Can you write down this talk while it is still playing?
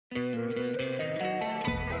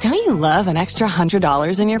Don't you love an extra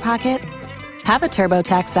 $100 in your pocket? Have a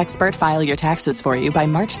TurboTax expert file your taxes for you by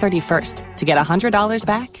March 31st to get $100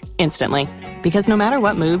 back instantly. Because no matter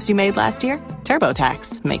what moves you made last year,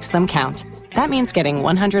 TurboTax makes them count. That means getting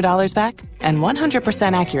 $100 back and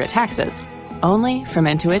 100% accurate taxes only from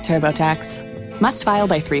Intuit TurboTax. Must file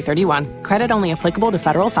by 3/31. Credit only applicable to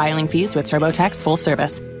federal filing fees with TurboTax full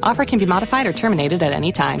service. Offer can be modified or terminated at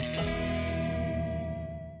any time.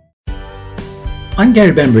 I'm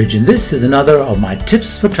Gary Bembridge, and this is another of my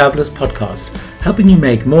Tips for Travelers podcasts, helping you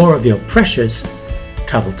make more of your precious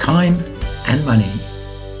travel time and money.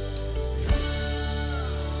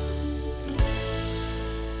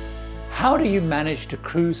 How do you manage to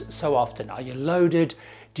cruise so often? Are you loaded?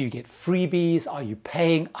 Do you get freebies? Are you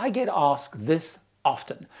paying? I get asked this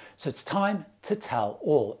often. So it's time to tell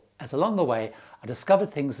all, as along the way I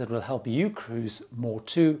discovered things that will help you cruise more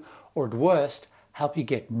too, or at worst, help you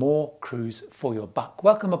get more cruise for your buck.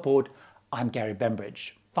 Welcome aboard. I'm Gary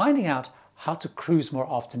Bembridge. Finding out how to cruise more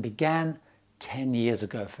often began 10 years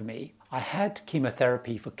ago for me. I had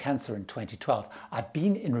chemotherapy for cancer in 2012. I've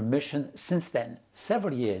been in remission since then,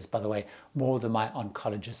 several years, by the way, more than my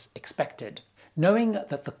oncologist expected. Knowing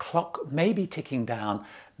that the clock may be ticking down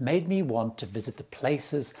made me want to visit the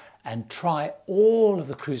places and try all of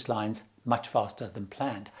the cruise lines much faster than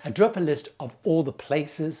planned. I drew up a list of all the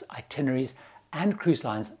places, itineraries, and cruise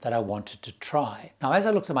lines that I wanted to try. Now, as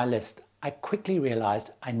I looked at my list, I quickly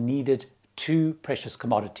realized I needed two precious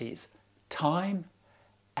commodities: time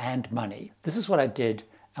and money. This is what I did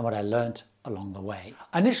and what I learned along the way.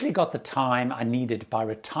 I initially got the time I needed by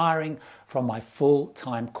retiring from my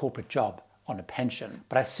full-time corporate job on a pension,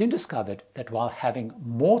 but I soon discovered that while having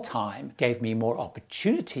more time gave me more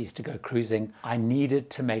opportunities to go cruising, I needed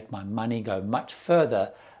to make my money go much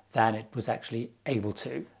further than it was actually able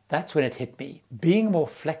to. That's when it hit me. Being more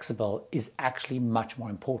flexible is actually much more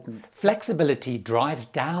important. Flexibility drives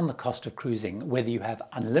down the cost of cruising, whether you have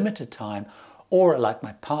unlimited time or, like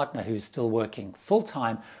my partner, who's still working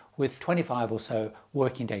full-time with 25 or so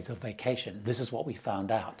working days of vacation. This is what we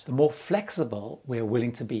found out. The more flexible we're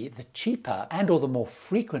willing to be, the cheaper and or the more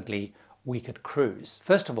frequently we could cruise.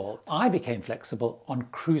 First of all, I became flexible on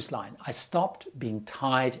cruise line. I stopped being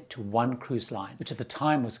tied to one cruise line, which at the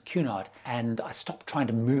time was Cunard, and I stopped trying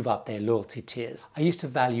to move up their loyalty tiers. I used to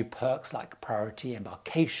value perks like priority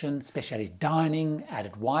embarkation, specialty dining,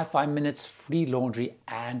 added Wi-Fi minutes, free laundry,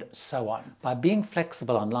 and so on. By being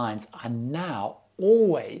flexible on lines, I now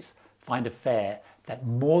always find a fare that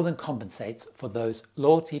more than compensates for those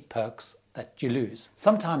loyalty perks that you lose.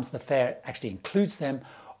 Sometimes the fare actually includes them,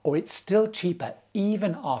 or it's still cheaper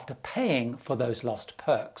even after paying for those lost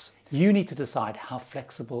perks. You need to decide how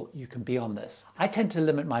flexible you can be on this. I tend to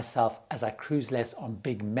limit myself as I cruise less on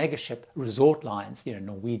big megaship resort lines,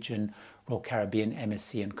 Norwegian, Royal Caribbean,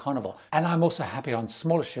 MSC, and Carnival. And I'm also happy on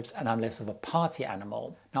smaller ships, and I'm less of a party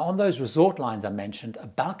animal. Now, on those resort lines I mentioned, a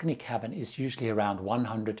balcony cabin is usually around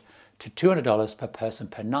 $100 to $200 per person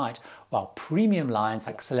per night, while premium lines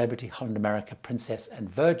like Celebrity, Holland America, Princess, and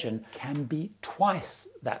Virgin can be twice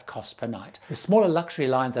that cost per night. The smaller luxury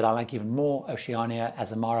lines that I like even more, Oceania,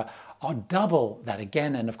 Azamara, are double that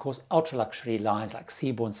again, and of course ultra luxury lines like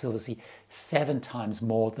Seabourn, Silversea, 7 times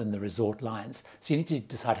more than the resort lines. So you need to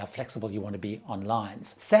decide how flexible you want to be on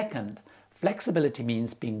lines. Second, flexibility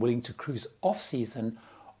means being willing to cruise off season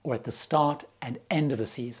or at the start and end of the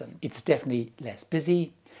season. It's definitely less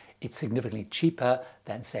busy. It's significantly cheaper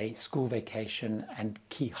than, say, school vacation and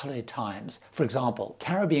key holiday times. For example,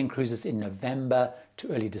 Caribbean cruises in November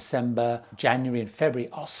to early December, January and February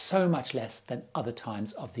are so much less than other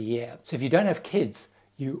times of the year. So if you don't have kids,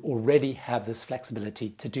 you already have this flexibility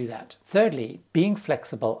to do that. Thirdly, being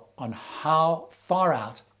flexible on how far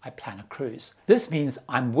out I plan a cruise. This means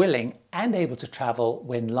I'm willing and able to travel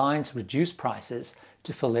when lines reduce prices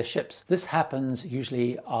to fill their ships. This happens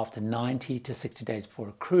usually after 90 to 60 days before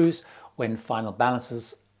a cruise, when final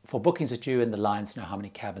balances for bookings are due and the lines know how many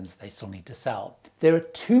cabins they still need to sell. There are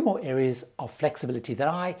 2 more areas of flexibility that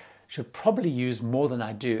I should probably use more than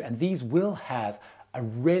I do, and these will have a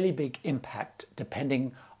really big impact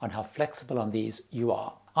depending on how flexible on these you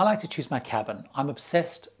are. I like to choose my cabin. I'm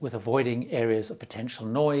obsessed with avoiding areas of potential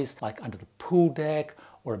noise, like under the pool deck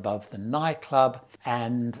or above the nightclub,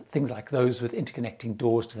 and things like those with interconnecting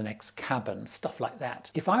doors to the next cabin, stuff like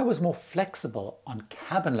that. If I was more flexible on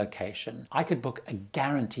cabin location, I could book a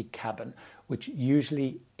guaranteed cabin, which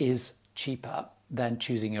usually is cheaper than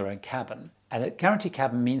choosing your own cabin. And a guaranteed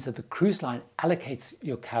cabin means that the cruise line allocates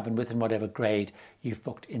your cabin within whatever grade you've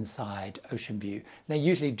booked inside Ocean View. They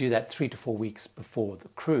usually do that 3 to 4 weeks before the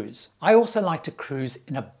cruise. I also like to cruise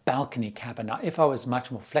in a balcony cabin. Now, if I was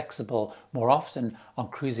much more flexible more often on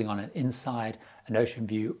cruising on an inside, an Ocean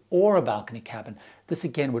View or a balcony cabin, this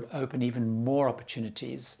again would open even more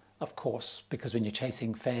opportunities, of course, because when you're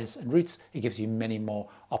chasing fares and routes, it gives you many more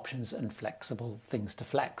options and flexible things to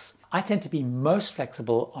flex. I tend to be most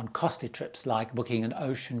flexible on costly trips, like booking an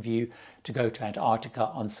Ocean View to go to Antarctica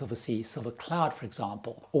on Silver Sea, Silver Cloud, for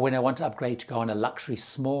example, or when I want to upgrade to go on a luxury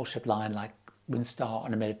small ship line like Windstar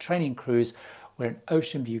on a Mediterranean cruise, where an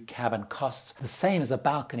Ocean View cabin costs the same as a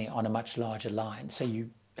balcony on a much larger line, so you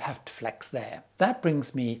have to flex there. That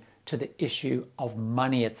brings me to the issue of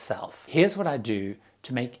money itself. Here's what I do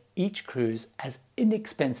to make each cruise as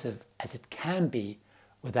inexpensive as it can be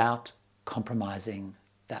without compromising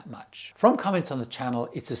that much. From comments on the channel,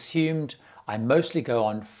 it's assumed I mostly go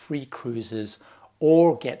on free cruises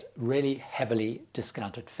or get really heavily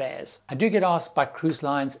discounted fares. I do get asked by cruise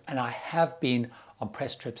lines, and I have been on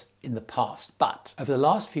press trips in the past, but over the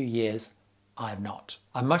last few years, I have not.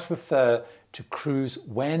 I much prefer to cruise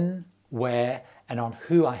when, where, and on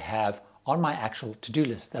who I have on my actual to-do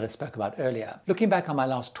list that I spoke about earlier. Looking back on my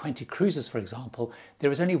last 20 cruises, for example,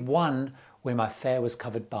 there was only one where my fare was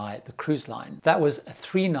covered by the cruise line. That was a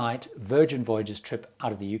 3-night Virgin Voyages trip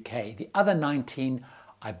out of the UK. The other 19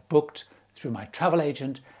 I booked through my travel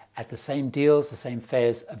agent at the same deals, the same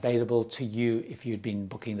fares available to you if you'd been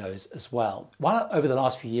booking those as well. While over the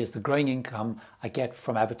last few years, the growing income I get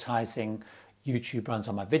from advertising YouTube runs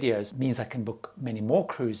on my videos means I can book many more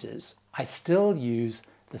cruises, I still use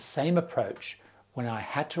the same approach when I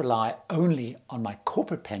had to rely only on my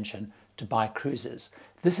corporate pension to buy cruises.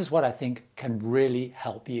 This is what I think can really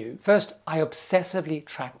help you. First, I obsessively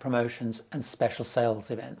track promotions and special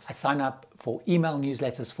sales events. I sign up for email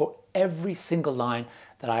newsletters for every single line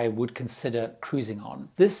that I would consider cruising on.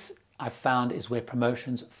 This I've found is where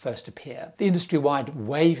promotions first appear. The industry-wide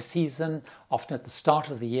wave season, often at the start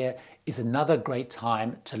of the year, is another great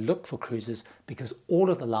time to look for cruises because all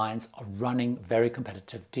of the lines are running very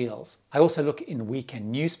competitive deals. I also look in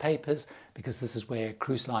weekend newspapers because this is where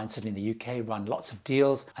cruise lines, certainly in the UK, run lots of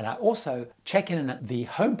deals. And I also check in at the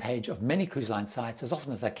homepage of many cruise line sites as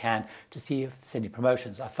often as I can to see if there's any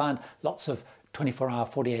promotions. I find lots of 24-hour,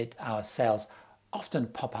 48-hour sales often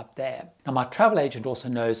pop up there. Now, my travel agent also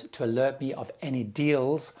knows to alert me of any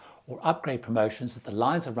deals or upgrade promotions that the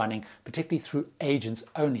lines are running, particularly through agents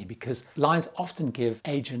only, because lines often give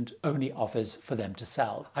agent only offers for them to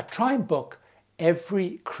sell. I try and book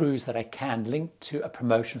every cruise that I can linked to a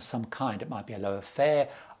promotion of some kind. It might be a lower fare,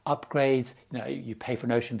 upgrades, you pay for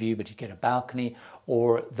an Ocean View but you get a balcony,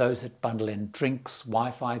 or those that bundle in drinks,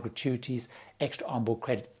 Wi-Fi, gratuities, extra onboard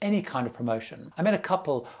credit, any kind of promotion. I met a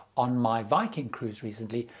couple on my Viking cruise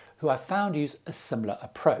recently who I found use a similar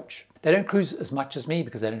approach. They don't cruise as much as me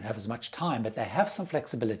because they don't have as much time, but they have some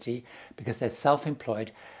flexibility because they're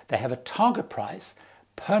self-employed. They have a target price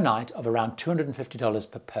per night of around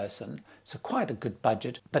 $250 per person, so quite a good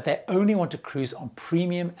budget, but they only want to cruise on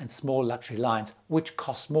premium and small luxury lines, which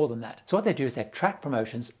cost more than that. So what they do is they track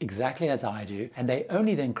promotions exactly as I do, and they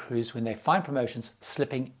only then cruise when they find promotions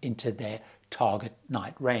slipping into their target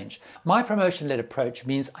night range. My promotion-led approach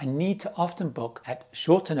means I need to often book at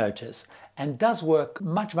shorter notice and does work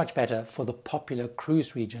much, much better for the popular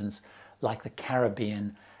cruise regions like the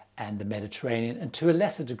Caribbean and the Mediterranean, and to a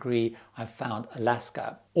lesser degree, I've found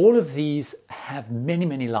Alaska. All of these have many,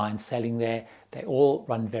 many lines sailing there. They all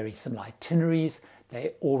run very similar itineraries.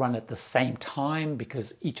 They all run at the same time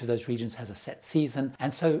because each of those regions has a set season,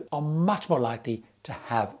 and so are much more likely to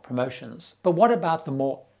have promotions. But what about the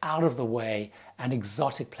more out of the way and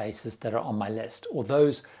exotic places that are on my list, or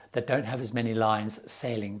those that don't have as many lines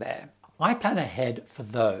sailing there? I plan ahead for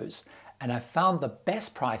those, and I found the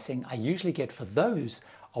best pricing I usually get for those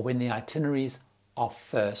are when the itineraries are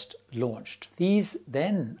first launched. These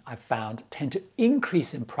then, I've found, tend to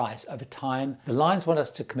increase in price over time. The lines want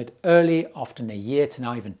us to commit early, often a year to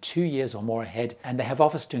now even 2 years or more ahead, and they have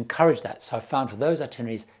offers to encourage that. So I found for those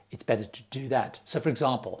itineraries, it's better to do that. So for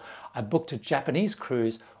example, I booked a Japanese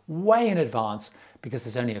cruise way in advance because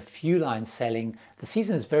there's only a few lines sailing. The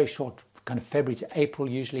season is very short, kind of February to April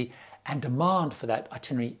usually, and demand for that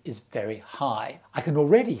itinerary is very high. I can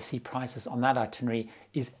already see prices on that itinerary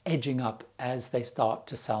is edging up as they start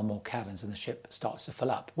to sell more cabins and the ship starts to fill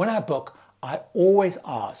up. When I book, I always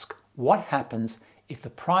ask what happens if the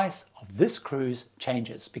price of this cruise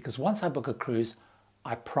changes, because once I book a cruise,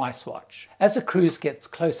 I price watch. As the cruise gets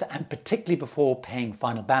closer, and particularly before paying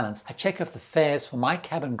final balance, I check if the fares for my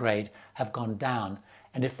cabin grade have gone down,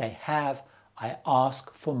 and if they have, I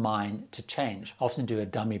ask for mine to change. I often do a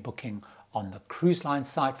dummy booking on the cruise line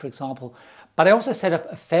site, for example, but I also set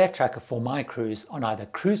up a fare tracker for my cruise on either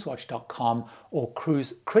cruisewatch.com or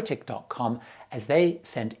cruisecritic.com, as they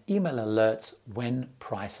send email alerts when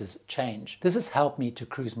prices change. This has helped me to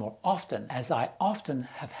cruise more often, as I often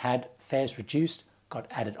have had fares reduced, got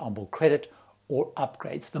added onboard credit, or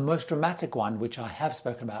upgrades. The most dramatic one, which I have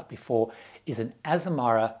spoken about before, is an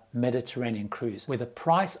Azamara Mediterranean cruise, where the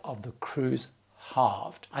price of the cruise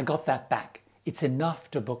halved. I got that back. It's enough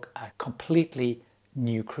to book a completely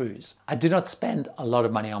new cruise. I do not spend a lot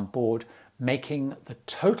of money on board, making the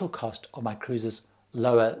total cost of my cruises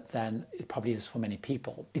lower than it probably is for many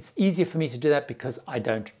people. It's easier for me to do that because I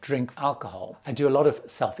don't drink alcohol. I do a lot of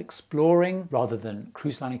self-exploring rather than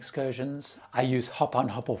cruise line excursions. I use hop-on,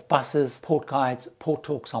 hop-off buses, port guides, port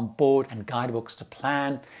talks on board, and guidebooks to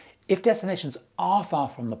plan. If destinations are far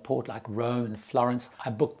from the port, like Rome and Florence,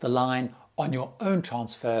 I book the line on your own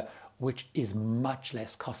transfer, which is much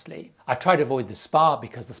less costly. I try to avoid the spa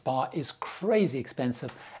because the spa is crazy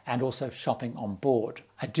expensive, and also shopping on board.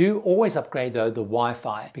 I do always upgrade though the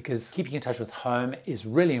Wi-Fi, because keeping in touch with home is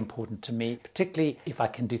really important to me, particularly if I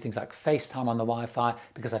can do things like FaceTime on the Wi-Fi,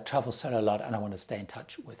 because I travel so a lot and I want to stay in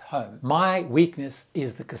touch with home. My weakness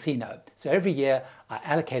is the casino. So every year I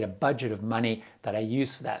allocate a budget of money that I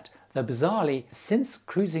use for that. Though bizarrely, since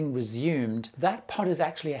cruising resumed, that pot is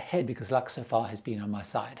actually ahead because luck so far has been on my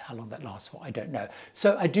side. How long that lasts for, I don't know.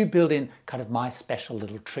 So I do build in kind of my special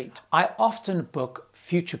little treat. I often book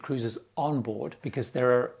future cruises on board because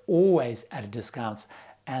they're always at a discount,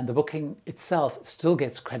 and the booking itself still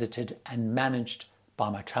gets credited and managed by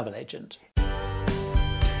my travel agent.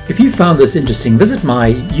 If you found this interesting, visit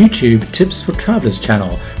my YouTube Tips for Travelers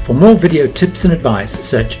channel. For more video tips and advice,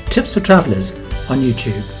 search Tips for Travelers on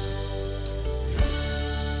YouTube.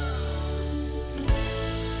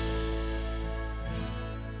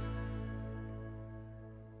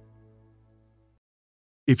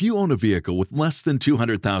 If you own a vehicle with less than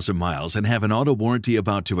 200,000 miles and have an auto warranty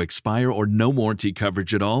about to expire or no warranty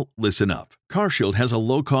coverage at all, listen up. CarShield has a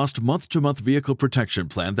low-cost month-to-month vehicle protection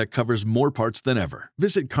plan that covers more parts than ever.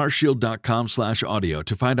 Visit carshield.com/audio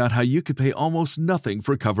to find out how you could pay almost nothing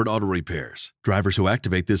for covered auto repairs. Drivers who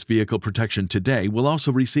activate this vehicle protection today will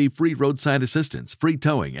also receive free roadside assistance, free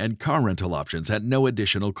towing, and car rental options at no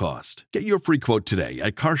additional cost. Get your free quote today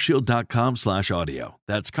at carshield.com/audio.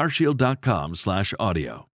 That's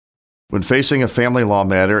carshield.com/audio. When facing a family law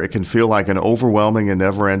matter, it can feel like an overwhelming and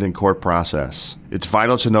never-ending court process. It's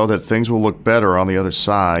vital to know that things will look better on the other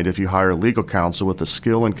side if you hire legal counsel with the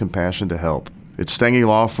skill and compassion to help. At Stengy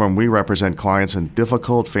Law Firm, we represent clients in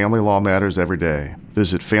difficult family law matters every day.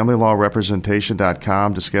 Visit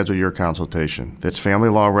FamilyLawRepresentation.com to schedule your consultation. That's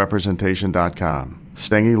FamilyLawRepresentation.com.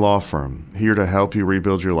 Stengy Law Firm, here to help you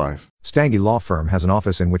rebuild your life. Stengy Law Firm has an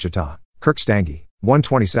office in Wichita. Kirk Stengy,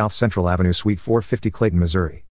 120 South Central Avenue, Suite 450, Clayton, Missouri.